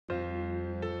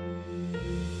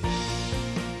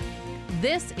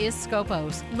This is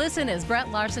SKOPOS. Listen as Brett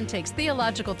Larson takes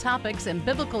theological topics and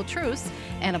biblical truths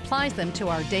and applies them to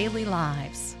our daily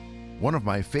lives. One of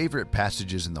my favorite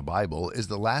passages in the Bible is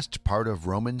the last part of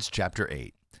Romans chapter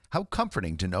 8. How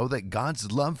comforting to know that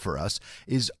God's love for us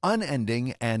is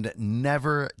unending and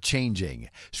never changing.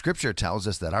 Scripture tells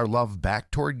us that our love back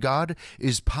toward God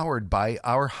is powered by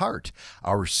our heart,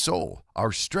 our soul,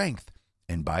 our strength,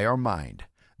 and by our mind.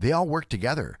 They all work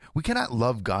together. We cannot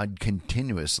love God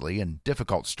continuously in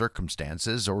difficult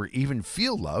circumstances or even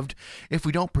feel loved if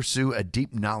we don't pursue a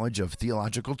deep knowledge of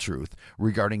theological truth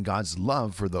regarding God's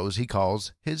love for those he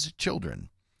calls his children.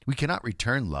 We cannot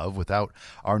return love without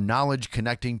our knowledge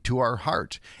connecting to our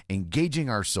heart, engaging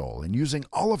our soul, and using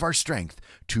all of our strength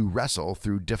to wrestle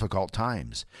through difficult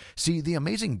times. See, the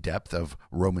amazing depth of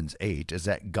Romans 8 is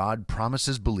that God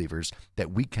promises believers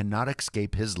that we cannot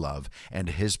escape his love and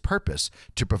his purpose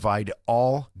to provide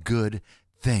all good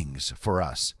things for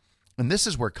us. And this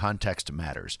is where context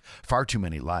matters. Far too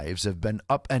many lives have been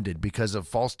upended because of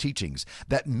false teachings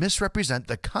that misrepresent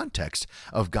the context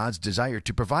of God's desire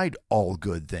to provide all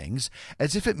good things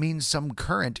as if it means some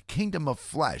current kingdom of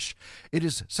flesh. It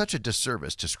is such a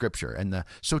disservice to Scripture and the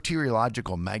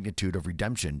soteriological magnitude of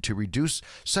redemption to reduce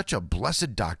such a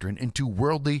blessed doctrine into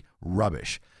worldly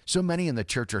rubbish. So many in the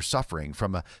church are suffering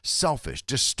from a selfish,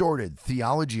 distorted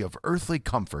theology of earthly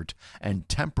comfort and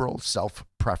temporal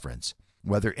self-preference.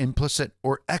 Whether implicit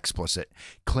or explicit,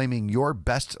 claiming your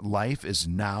best life is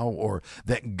now or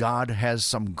that God has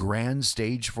some grand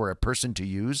stage for a person to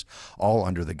use, all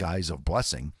under the guise of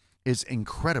blessing, is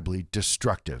incredibly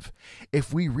destructive.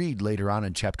 If we read later on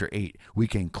in chapter 8, we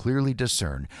can clearly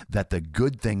discern that the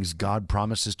good things God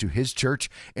promises to his church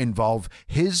involve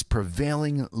his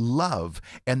prevailing love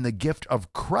and the gift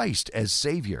of Christ as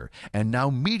Savior and now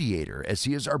mediator, as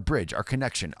he is our bridge, our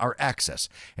connection, our access,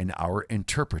 and our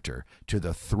interpreter to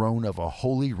the throne of a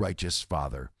holy, righteous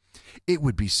Father. It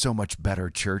would be so much better,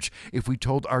 church, if we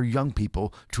told our young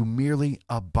people to merely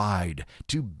abide,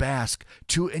 to bask,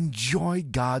 to enjoy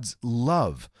God's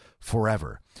love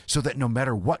forever, so that no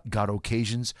matter what God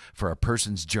occasions for a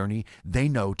person's journey, they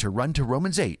know to run to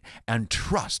Romans 8 and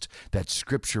trust that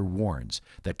Scripture warns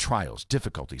that trials,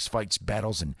 difficulties, fights,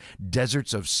 battles, and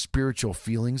deserts of spiritual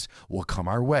feelings will come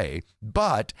our way,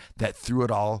 but that through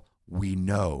it all, we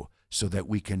know, so that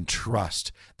we can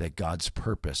trust that God's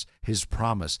purpose, his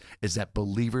promise, is that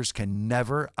believers can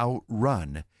never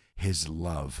outrun his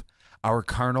love. Our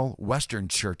carnal Western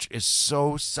church is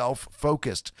so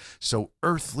self-focused, so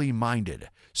earthly minded,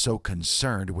 so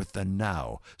concerned with the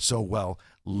now, so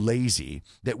lazy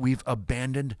that we've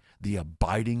abandoned the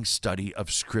abiding study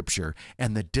of Scripture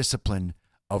and the discipline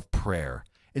of prayer.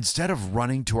 Instead of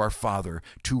running to our Father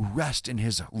to rest in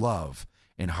his love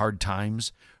in hard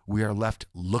times, we are left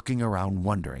looking around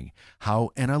wondering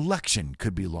how an election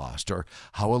could be lost, or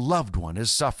how a loved one is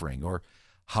suffering, or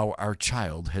how our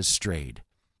child has strayed.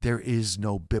 There is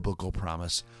no biblical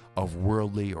promise of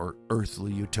worldly or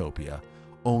earthly utopia,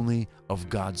 only of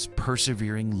God's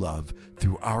persevering love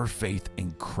through our faith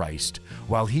in Christ.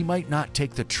 While he might not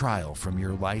take the trial from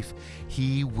your life,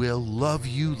 he will love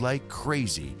you like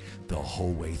crazy the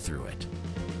whole way through it.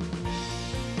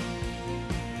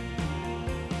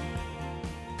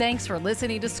 Thanks for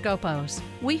listening to SKOPOS.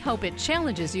 We hope it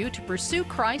challenges you to pursue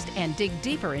Christ and dig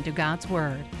deeper into God's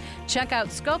Word. Check out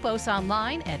SKOPOS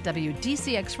online at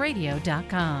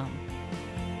WDCXradio.com.